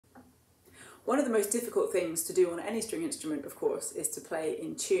One of the most difficult things to do on any string instrument, of course, is to play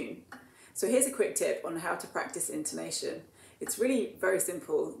in tune. So here's a quick tip on how to practice intonation. It's really very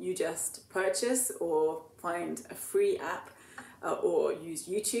simple. You just purchase or find a free app or use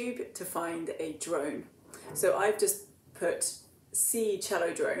YouTube to find a drone. So I've just put C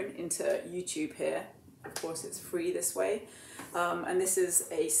cello drone into YouTube here. Of course it's free this way. And this is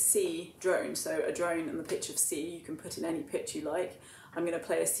a C drone, so a drone in the pitch of C. You can put in any pitch you like. I'm going to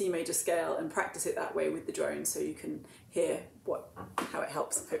play a C major scale and practice it that way with the drone so you can hear how it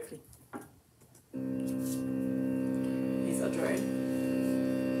helps, hopefully. Here's our drone.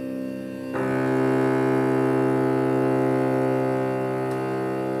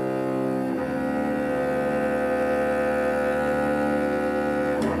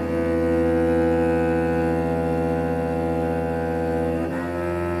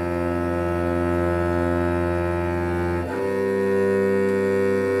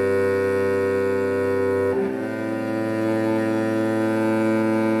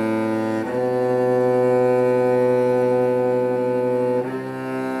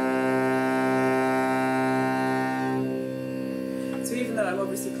 So even though I'm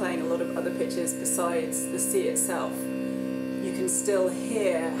obviously playing a lot of other pitches besides the C itself, you can still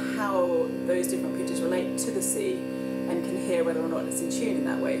hear how those different pitches relate to the C and can hear whether or not it's in tune in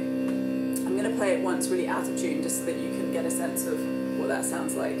that way. I'm going to play it once really out of tune just so that you can get a sense of what that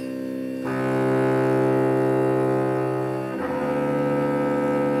sounds like.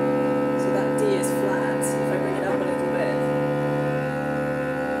 So that D is flat. If I bring it up a little bit,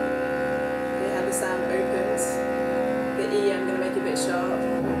 hear how the sound opens. The E I'm going to make a bit sharp.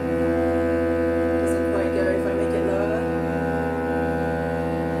 Doesn't quite go if I make it lower.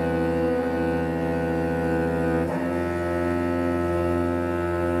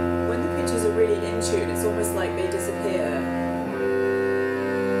 When the pitches are really in tune, it's almost like they disappear.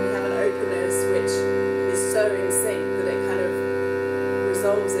 We have an openness which is so in sync that it kind of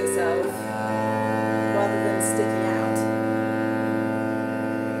resolves itself rather than sticking out.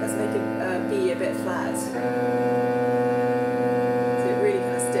 Let's make it B a bit flat.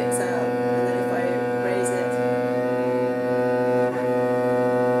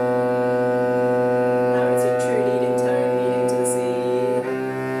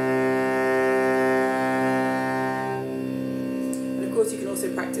 You can also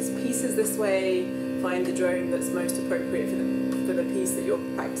practice pieces this way, find the drone that's most appropriate for the piece that you're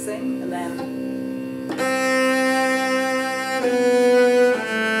practicing, and then